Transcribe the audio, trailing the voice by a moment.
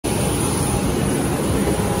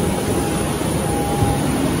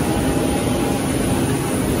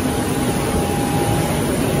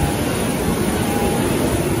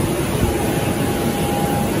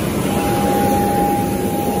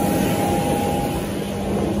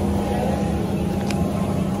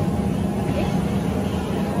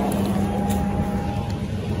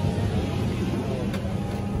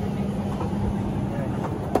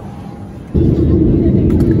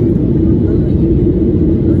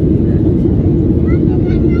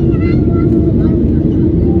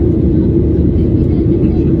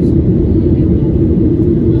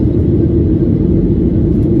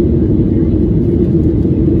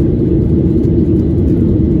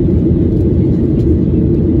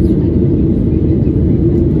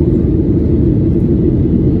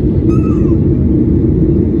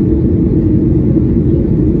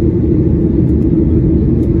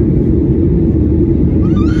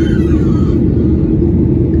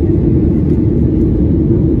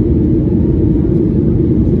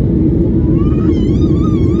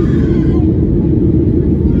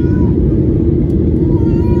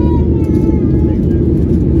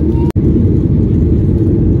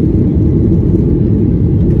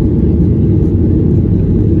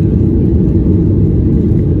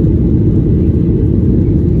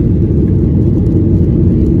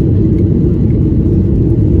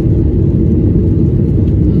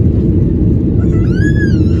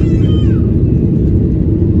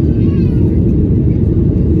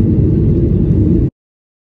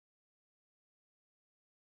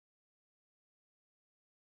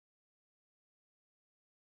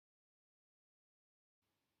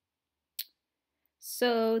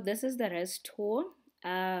So this is the rest tour.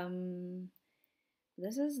 Um,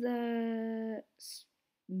 this is the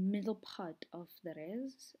middle part of the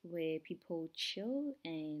res where people chill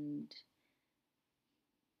and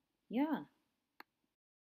yeah,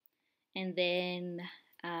 and then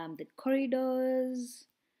the corridors.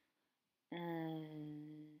 I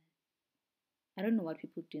don't know what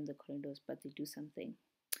people do in the corridors, but they do something.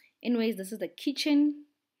 Anyways, this is the kitchen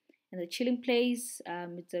and the chilling place.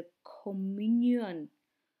 It's a communion,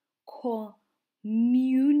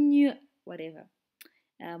 whatever.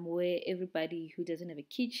 Where everybody who doesn't have a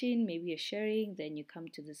kitchen, maybe you're sharing, then you come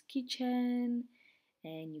to this kitchen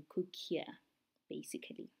and you cook here,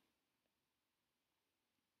 basically.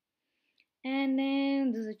 And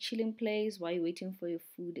then there's a chilling place while you're waiting for your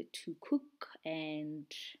food to cook. And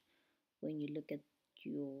when you look at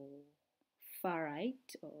your far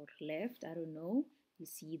right or left, I don't know, you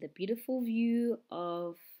see the beautiful view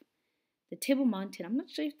of the Table Mountain. I'm not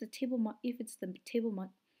sure if it's the Table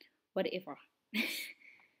Mountain, whatever.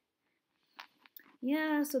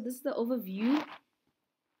 Yeah, so this is the overview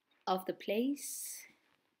of the place.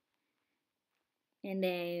 And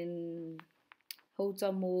then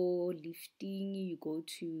Hotamo lifting, you go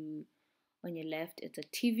to on your left, it's a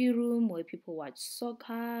TV room where people watch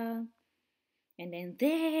soccer. And then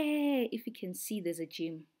there, if you can see, there's a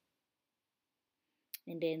gym.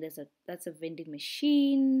 And then that's a vending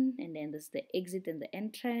machine. And then there's the exit and the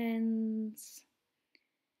entrance.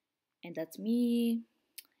 And that's me.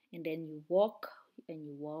 And then you walk and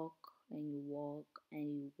you walk and you walk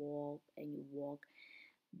and you walk and you walk.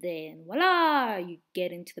 Then voila, you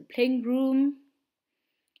get into the playing room.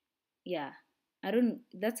 Yeah,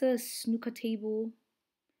 that's a snooker table.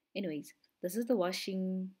 Anyways, this is the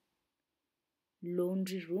washing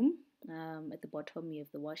laundry room. At the bottom, we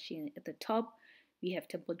have the washing. At the top, we have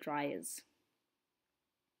temple dryers.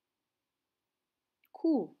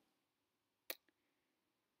 Cool.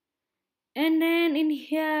 And then in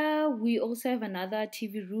here, we also have another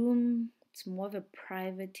TV room. It's more of a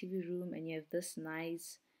private TV room, and you have this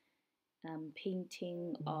nice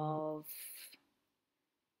painting of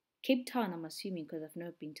Cape Town, I'm assuming, because I've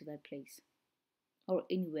never been to that place or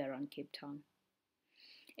anywhere around Cape Town.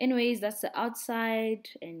 Anyways, that's the outside,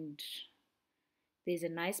 and there's a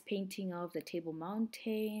nice painting of the Table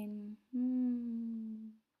Mountain.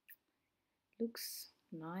 Looks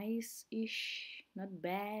nice-ish, not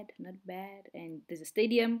bad, not bad. And there's a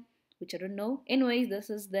stadium, which I don't know. Anyways, this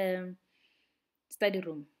is the study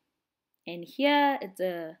room, and here it's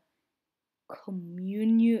a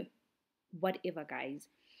communion, whatever, guys.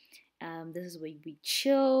 This is where we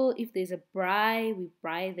chill. If there's a braai, we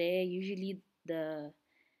braai there. Usually the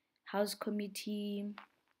house committee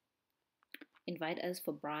invite us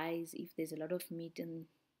for braais if there's a lot of meat and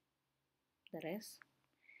the rest.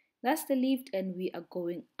 That's the lift, and we are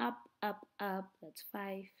going up, up, up. That's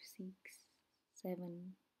 5, 6,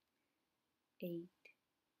 7, 8.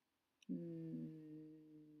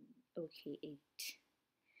 Okay, 8.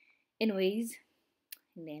 Anyways,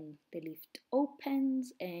 and then the lift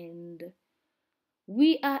opens, and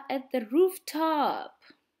we are at the rooftop.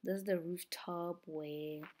 This is the rooftop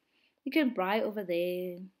where you can braai over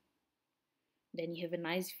there. Then you have a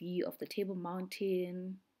nice view of the Table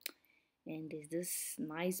Mountain. And there's this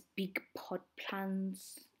nice big pot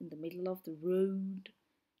plants in the middle of the road.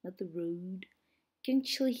 Not the road. You can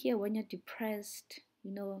chill here when you're depressed.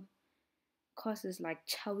 You know, cause it's like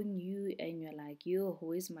chowing you and you're like, yo,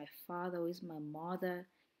 who is my father? Who is my mother?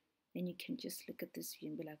 And you can just look at this view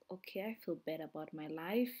and be like, okay, I feel better about my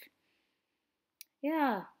life.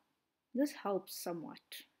 Yeah, this helps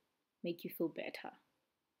somewhat make you feel better.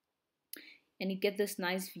 And you get this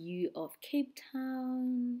nice view of Cape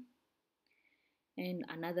Town and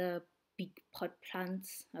another big pot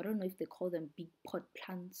plants. I don't know if they call them big pot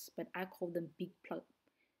plants, but I call them big plot,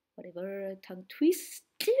 whatever, tongue twist.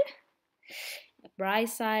 Bright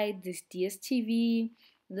side, this DSTV.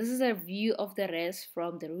 This is a view of the res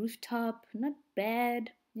from the rooftop. Not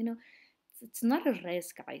bad, you know. It's not a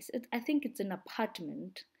res, guys. I think it's an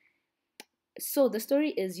apartment. So the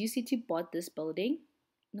story is UCT bought this building,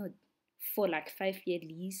 no, for like 5-year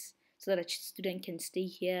lease, so that a student can stay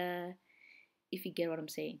here. If you get what I'm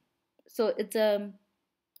saying. So it's a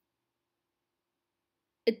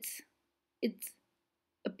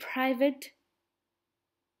private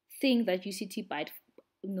thing that UCT bought.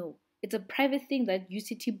 No, it's a private thing that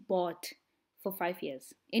UCT bought for 5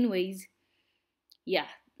 years. Anyways, yeah.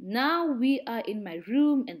 Now we are in my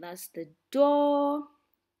room, and that's the door.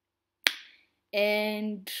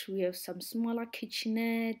 And we have some smaller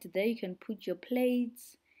kitchenette. There you can put your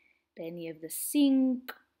plates. Then you have the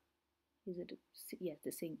sink. Is it? Yeah,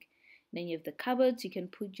 the sink. Then you have the cupboards. You can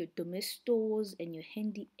put your domestos and your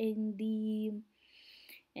handy andy.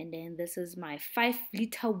 And then this is my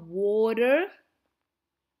 5-liter water,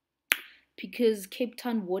 because Cape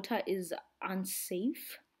Town water is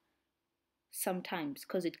unsafe sometimes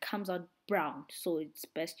because it comes out brown. So it's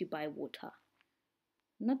best you buy water.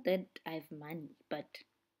 Not that I have money, but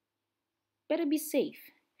better be safe.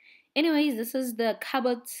 Anyways, this is the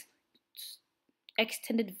cupboards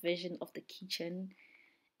extended version of the kitchen.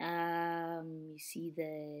 You see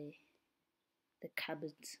the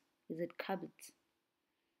cupboards. Is it cupboards?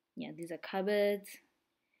 Yeah, these are cupboards.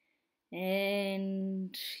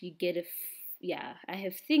 And you get yeah, I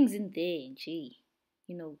have things in there, gee,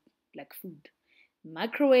 you know, like food.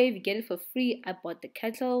 Microwave, you get it for free. I bought the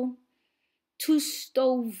kettle,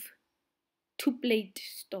 2-stove, 2-plate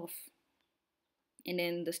stove. And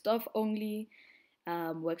then the stove only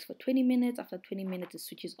works for 20 minutes. After 20 minutes, it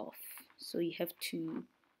switches off. So you have to,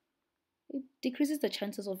 it decreases the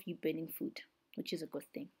chances of you burning food, which is a good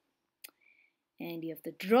thing. And you have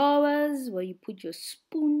the drawers where you put your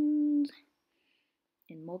spoons,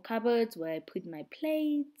 and more cupboards where I put my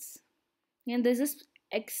plates. And there's this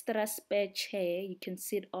extra spare chair you can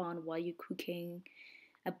sit on while you're cooking.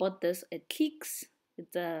 I bought this at Clicks.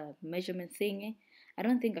 It's a measurement thing. I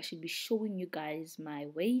don't think I should be showing you guys my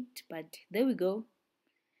weight, but there we go.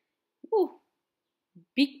 Woo!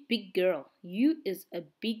 Big girl. You is a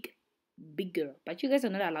big girl. But you guys are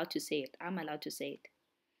not allowed to say it. I'm allowed to say it.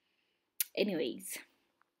 Anyways.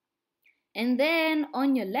 And then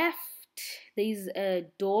on your left, there's a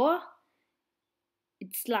door.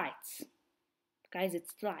 It slides. Guys, it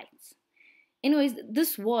slides. Anyways,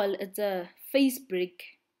 this wall, it's a face brick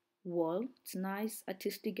wall. It's nice,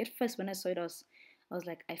 artistic. At first, when I saw it, I was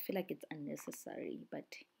like, I feel like it's unnecessary. But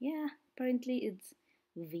yeah, apparently it's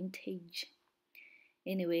vintage.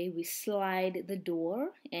 Anyway, we slide the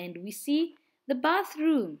door and we see the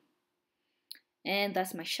bathroom. And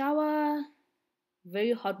that's my shower.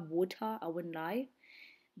 Very hot water, I wouldn't lie.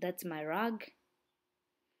 That's my rug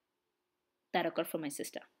that I got from my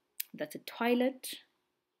sister. That's a toilet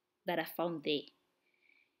that I found there.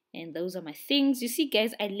 And those are my things. You see,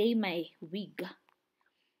 guys, I lay my wig.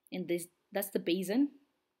 And that's the basin.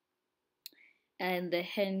 And the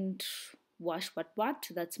hand wash what.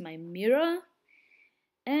 That's my mirror.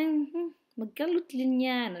 And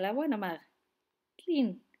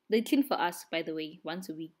clean. They clean for us, by the way, once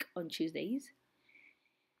a week on Tuesdays.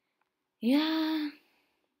 Yeah.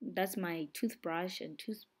 That's my toothbrush and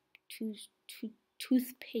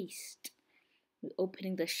toothpaste. We're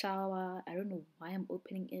opening the shower. I don't know why I'm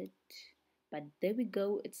opening it, but there we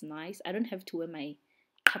go. It's nice. I don't have to wear my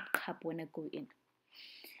cup when I go in.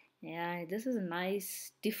 Yeah, this is a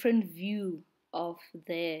nice different view of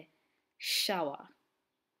the shower.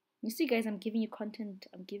 You see, guys, I'm giving you content.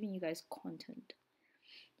 I'm giving you guys content.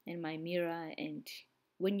 And my mirror, and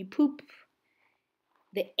when you poop,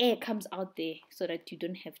 the air comes out there so that you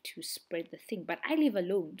don't have to spread the thing. But I live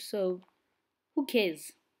alone, so who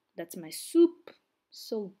cares? That's my soup.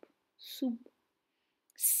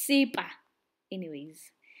 Sipa.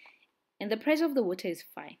 Anyways. And the price of the water is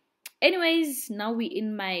fine. Anyways, now we're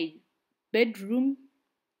in my bedroom.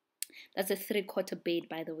 That's a 3/4 bed,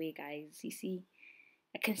 by the way, guys. You see,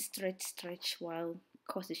 I can stretch while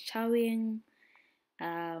Cos is showering.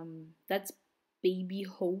 That's baby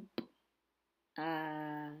Hope.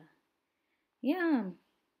 Yeah.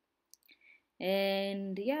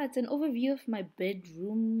 And yeah, it's an overview of my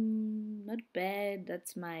bedroom. Not bad.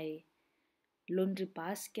 That's my laundry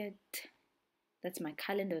basket. That's my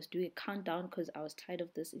calendar. I was doing a countdown because I was tired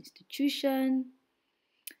of this institution.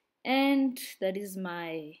 And that is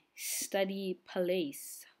my study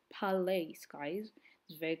palace, guys.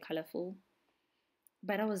 It's very colorful.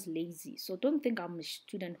 But I was lazy, so don't think I'm a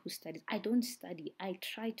student who studies. I don't study. I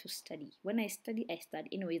try to study. When I study, I study.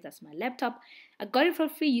 Anyways, that's my laptop. I got it for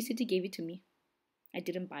free. UCT gave it to me. I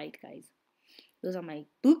didn't buy it, guys. Those are my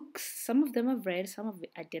books. Some of them I've read, some of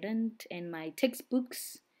it I didn't. And my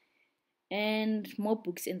textbooks. And more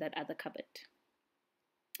books in that other cupboard.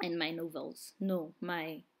 And my novels. No,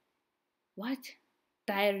 my... what?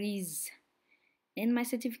 Diaries. And my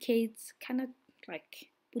certificates. Cannot, like...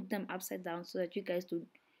 put them upside down so that you guys don't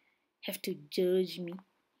have to judge me,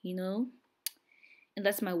 you know. And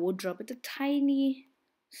that's my wardrobe. It's a tiny,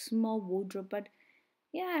 small wardrobe, but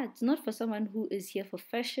yeah, it's not for someone who is here for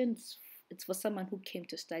fashion. It's for someone who came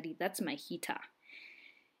to study. That's my heater.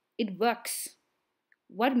 It works.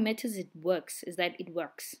 What matters it works is that it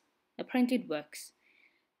works. Apparently it works.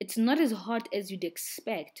 It's not as hot as you'd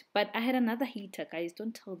expect, but I had another heater, guys.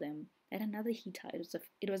 Don't tell them. I had another heater.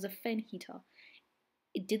 It was a fan heater.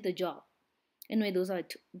 It did the job. Anyway, those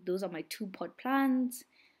are my 2-pot plants.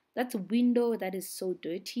 That's a window that is so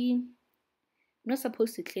dirty. I'm not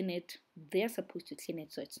supposed to clean it. They're supposed to clean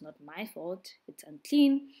it, so it's not my fault. It's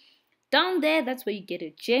unclean. Down there, that's where you get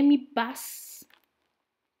a Jamie bus.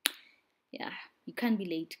 Yeah, you can't be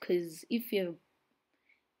late, because if you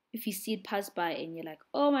see it pass by and you're like,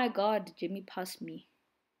 oh my god, Jamie passed me.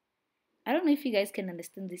 I don't know if you guys can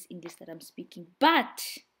understand this English that I'm speaking,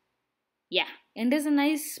 but yeah. And there's a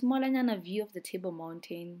nice small view of the Table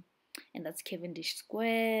Mountain, and that's Cavendish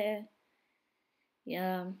Square.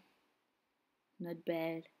 Yeah, not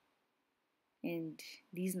bad. And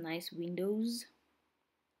these nice windows,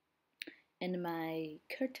 and my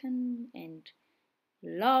curtain, and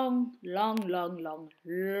long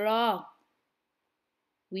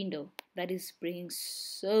window that is bringing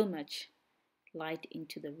so much light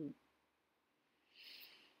into the room.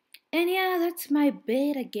 And yeah, that's my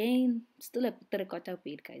bed again. Still a terracotta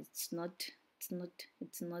bed, guys. It's not a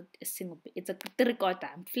single bed. It's a terracotta.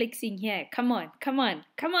 I'm flexing here. Come on.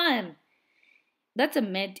 That's a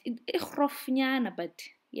mat. But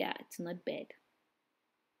yeah, it's not bad.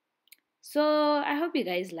 So I hope you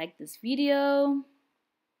guys like this video.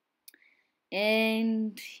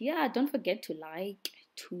 And yeah, don't forget to like,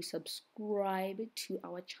 to subscribe to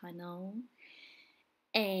our channel.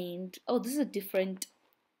 And oh, this is a different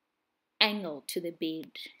angle to the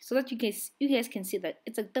bed, so that you guys can see that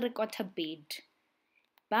it's a terracotta bed.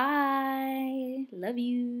 Bye. Love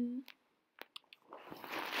you.